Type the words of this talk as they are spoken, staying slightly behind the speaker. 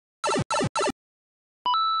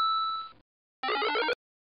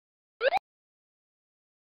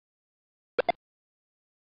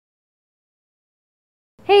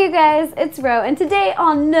Hey you guys, it's Ro, and today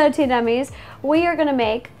on Naughty Nummies, we are gonna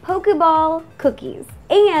make Pokeball cookies.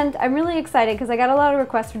 And I'm really excited because I got a lot of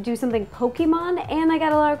requests to do something Pokemon, and I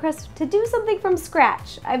got a lot of requests to do something from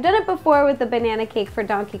scratch. I've done it before with the banana cake for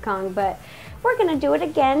Donkey Kong, but we're gonna do it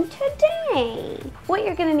again today. What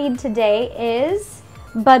you're gonna need today is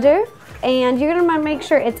butter, and you're gonna wanna make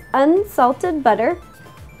sure it's unsalted butter,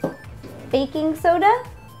 baking soda,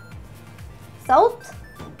 salt,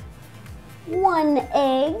 1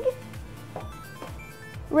 egg,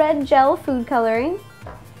 red gel food coloring,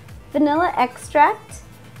 vanilla extract,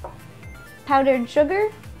 powdered sugar,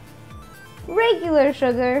 regular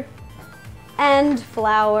sugar, and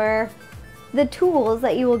flour. The tools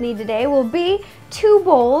that you will need today will be 2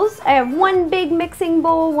 bowls. I have 1 big mixing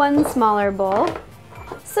bowl, 1 smaller bowl,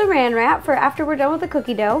 saran wrap for after we're done with the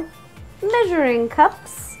cookie dough, measuring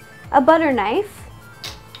cups, a butter knife,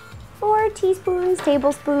 4 teaspoons,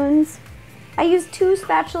 tablespoons. I use 2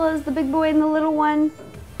 spatulas, the big boy and the little one,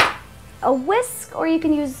 a whisk, or you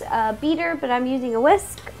can use a beater, but I'm using a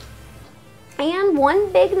whisk, and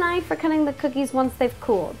 1 big knife for cutting the cookies once they've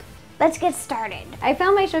cooled. Let's get started. I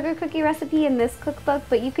found my sugar cookie recipe in this cookbook,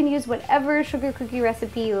 but you can use whatever sugar cookie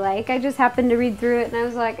recipe you like. I just happened to read through it and I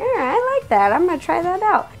was like, I like that. I'm gonna try that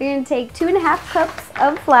out. You're gonna take 2½ cups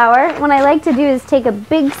of flour. What I like to do is take a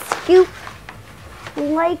big scoop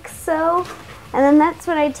like so. And then that's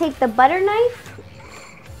when I take the butter knife,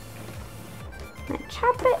 and I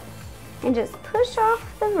chop it, and just push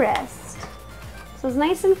off the rest. So it's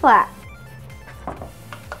nice and flat.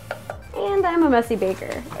 And I'm a messy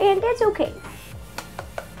baker, and it's okay.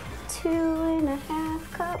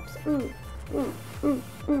 2½ cups.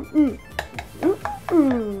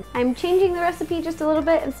 I'm changing the recipe just a little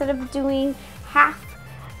bit. Instead of doing half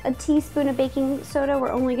a teaspoon of baking soda, we're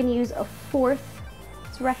only going to use a 1/4.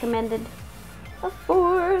 It's recommended. A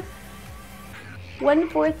 1/4.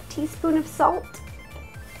 1/4 teaspoon of salt.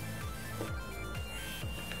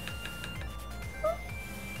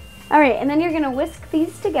 All right, and then you're gonna whisk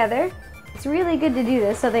these together. It's really good to do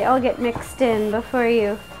this so they all get mixed in before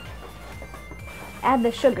you add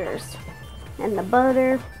the sugars and the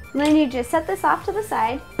butter. And then you just set this off to the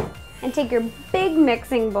side and take your big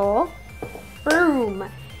mixing bowl, boom,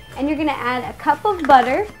 and you're gonna add a cup of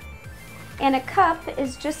butter. And a cup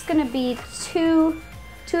is just gonna be two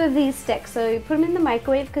of these sticks. So you put them in the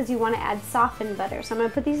microwave because you wanna add softened butter. So I'm gonna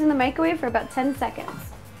put these in the microwave for about 10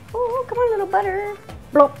 seconds. Oh, come on, little butter.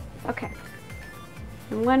 Blop. Okay.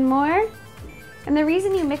 And 1 more. And the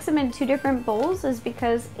reason you mix them in 2 different bowls is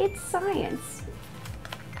because it's science.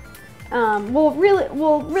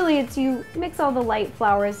 Really it's you mix all the light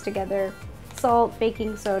flours together. Salt,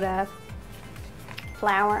 baking soda,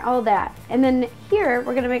 flour, all that. And then here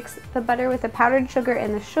we're gonna mix the butter with the powdered sugar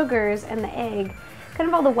and the sugars and the egg, kind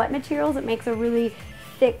of all the wet materials. It makes a really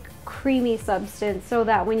thick, creamy substance so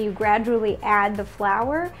that when you gradually add the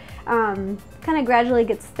flour, kind of gradually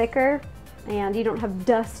gets thicker and you don't have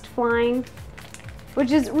dust flying,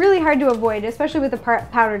 which is really hard to avoid, especially with the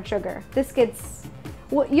powdered sugar. This gets,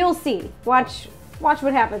 well, you'll see. Watch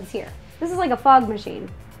what happens here. This is like a fog machine.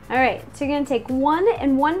 All right, so you're gonna take 1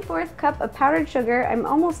 1/4 cup of powdered sugar. I'm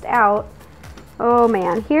almost out. Oh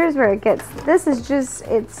man, here's where it gets, this is just,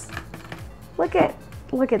 it's, look at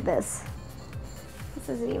this. This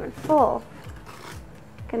isn't even full.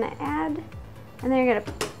 Gonna add, and then you're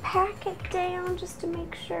gonna pack it down just to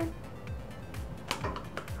make sure.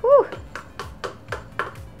 Whew.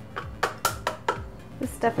 This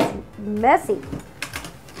stuff is messy.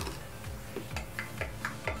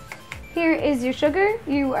 Here is your sugar.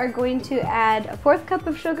 You are going to add a 1/4 cup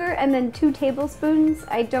of sugar and then 2 tablespoons.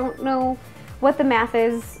 I don't know what the math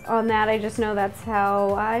is on that. I just know that's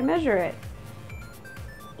how I measure it.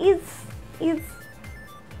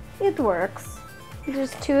 It works.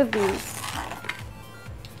 Just 2 of these.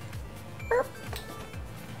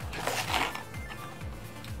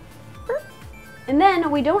 And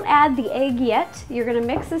then we don't add the egg yet. You're gonna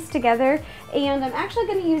mix this together, and I'm actually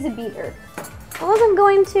gonna use a beater. I wasn't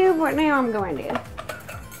going to, but now I'm going to.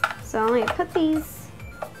 So I'm gonna put these.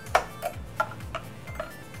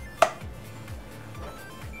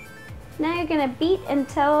 Now you're gonna beat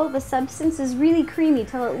until the substance is really creamy,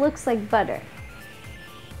 till it looks like butter.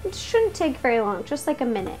 It shouldn't take very long, just like a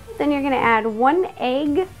minute. Then you're gonna add 1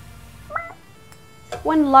 egg,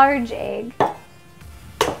 1 large egg,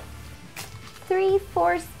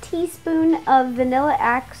 3/4 teaspoon of vanilla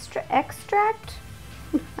extract.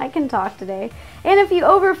 I can talk today. And if you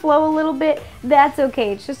overflow a little bit, that's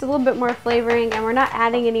okay. It's just a little bit more flavoring, and we're not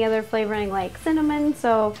adding any other flavoring like cinnamon,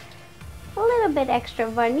 so a a little bit extra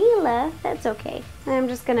vanilla. That's okay. And I'm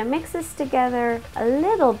just gonna mix this together a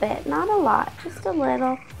little bit, not a lot, just a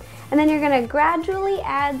little. And then you're gonna gradually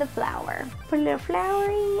add the flour. Put a little flour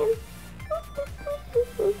in.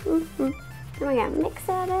 And we're gonna mix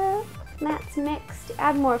that up. That's mixed.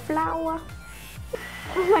 Add more flour.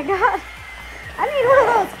 Oh my God. I need one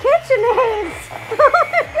of those KitchenAids. Oh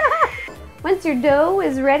my God. Once your dough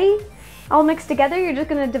is ready, all mixed together, you're just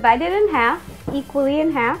gonna divide it in half, equally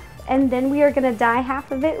in half, and then we are gonna dye half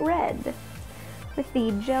of it red with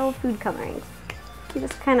the gel food colorings. You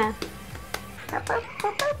just kinda, and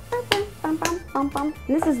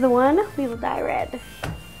this is the one we will dye red.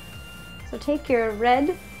 So take your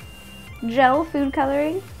red gel food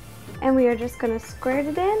coloring, and we are just gonna squirt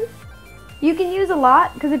it in. You can use a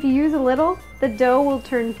lot, because if you use a little, the dough will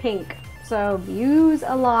turn pink. So use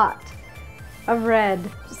a lot of red.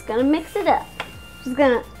 Just gonna mix it up. Just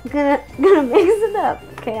gonna mix it up.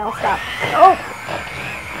 Okay, I'll stop. Oh!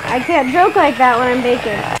 I can't joke like that when I'm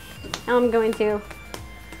baking. Now I'm going to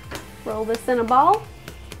roll this in a ball.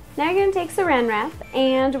 Now you're gonna take saran wrap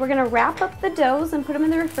and we're gonna wrap up the doughs and put them in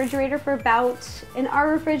the refrigerator for about, in our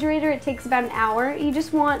refrigerator it takes about an hour. You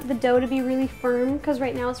just want the dough to be really firm because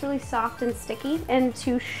right now it's really soft and sticky. And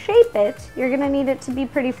to shape it, you're gonna need it to be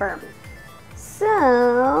pretty firm.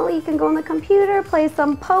 So you can go on the computer, play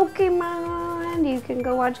some Pokemon, you can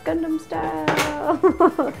go watch Gundam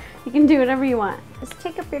Style. You can do whatever you want. Just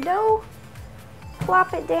take up your dough,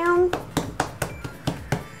 plop it down,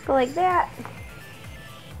 go like that.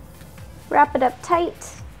 Wrap it up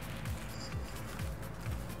tight.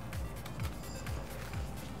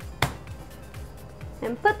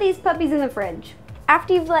 And put these puppies in the fridge.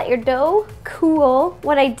 After you've let your dough cool,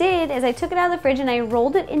 what I did is I took it out of the fridge and I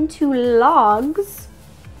rolled it into logs,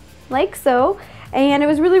 like so. And it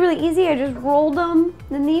was really, really easy. I just rolled them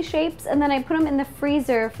in these shapes and then I put them in the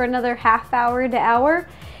freezer for another half hour to hour.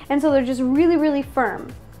 And so they're just really, really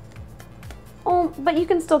firm. Oh, but you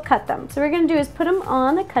can still cut them. So what we're gonna do is put them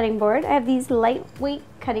on a cutting board. I have these lightweight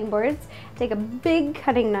cutting boards. Take a big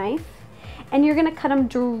cutting knife and you're gonna cut them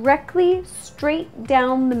directly straight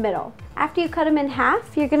down the middle. After you cut them in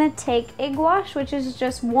half, you're gonna take egg wash, which is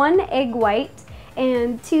just 1 egg white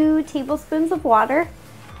and 2 tablespoons of water.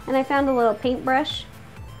 And I found a little paintbrush,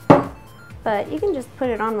 but you can just put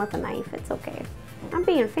it on with a knife, it's okay. I'm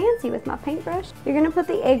being fancy with my paintbrush. You're gonna put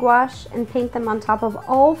the egg wash and paint them on top of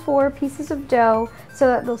all 4 pieces of dough so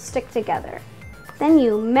that they'll stick together. Then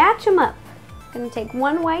you match them up. Gonna take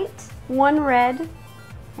 1 white, 1 red,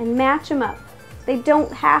 and match them up. They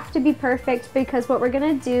don't have to be perfect because what we're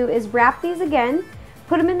gonna do is wrap these again,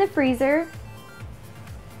 put them in the freezer,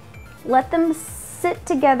 let them sit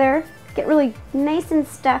together, get really nice and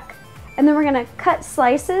stuck, and then we're gonna cut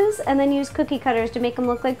slices and then use cookie cutters to make them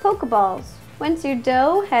look like Pokeballs. Once your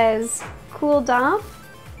dough has cooled off,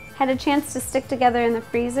 had a chance to stick together in the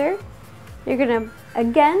freezer, you're gonna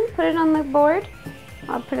again put it on the board.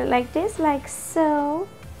 I'll put it like this, like so.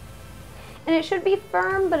 And it should be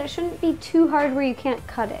firm, but it shouldn't be too hard where you can't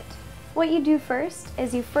cut it. What you do first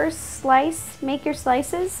is you first slice, make your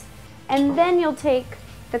slices, and then you'll take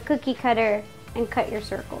the cookie cutter and cut your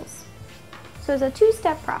circles. So it's a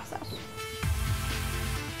 2-step process.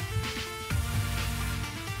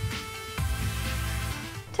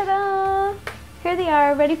 Ta-da! Here they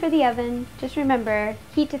are, ready for the oven. Just remember,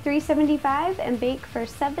 heat to 375 and bake for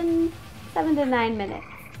 7 to 9 minutes.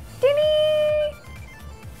 Ding-ding!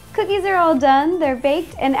 Cookies are all done, they're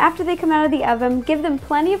baked, and after they come out of the oven, give them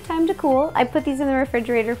plenty of time to cool. I put these in the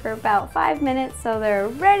refrigerator for about 5 minutes so they're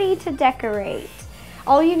ready to decorate.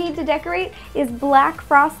 All you need to decorate is black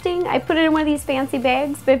frosting. I put it in one of these fancy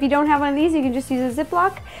bags, but if you don't have one of these, you can just use a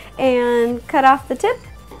Ziploc and cut off the tip.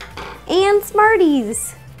 And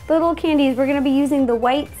Smarties, little candies. We're gonna be using the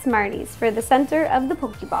white Smarties for the center of the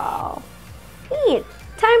Pokeball. Neat,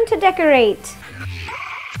 time to decorate.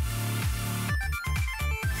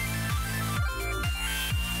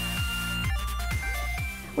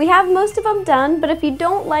 We have most of them done, but if you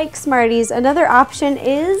don't like Smarties, another option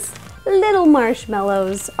is little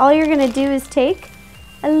marshmallows. All you're gonna do is take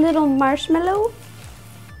a little marshmallow,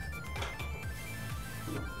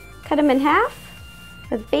 cut them in half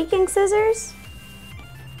with baking scissors,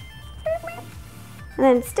 and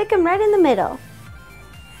then stick them right in the middle.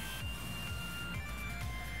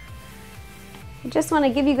 I just want to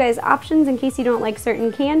give you guys options in case you don't like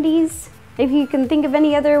certain candies. If you can think of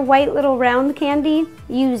any other white little round candy,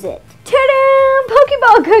 use it. Ta-da!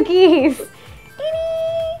 Pokeball cookies!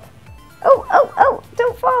 Dee-dee! Oh, oh, oh,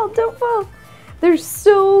 don't fall, don't fall. They're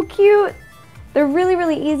so cute. They're really,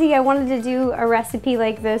 really easy. I wanted to do a recipe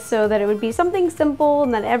like this so that it would be something simple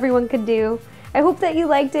and that everyone could do. I hope that you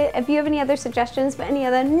liked it. If you have any other suggestions for any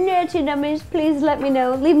other naughty nummies, please let me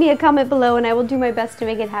know. Leave me a comment below and I will do my best to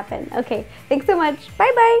make it happen. Okay, thanks so much.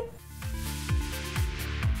 Bye bye.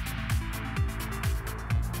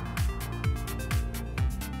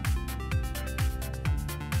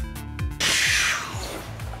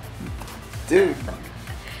 Dude,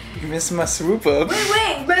 you missed my swoop up.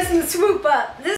 Wait, missing the swoop up.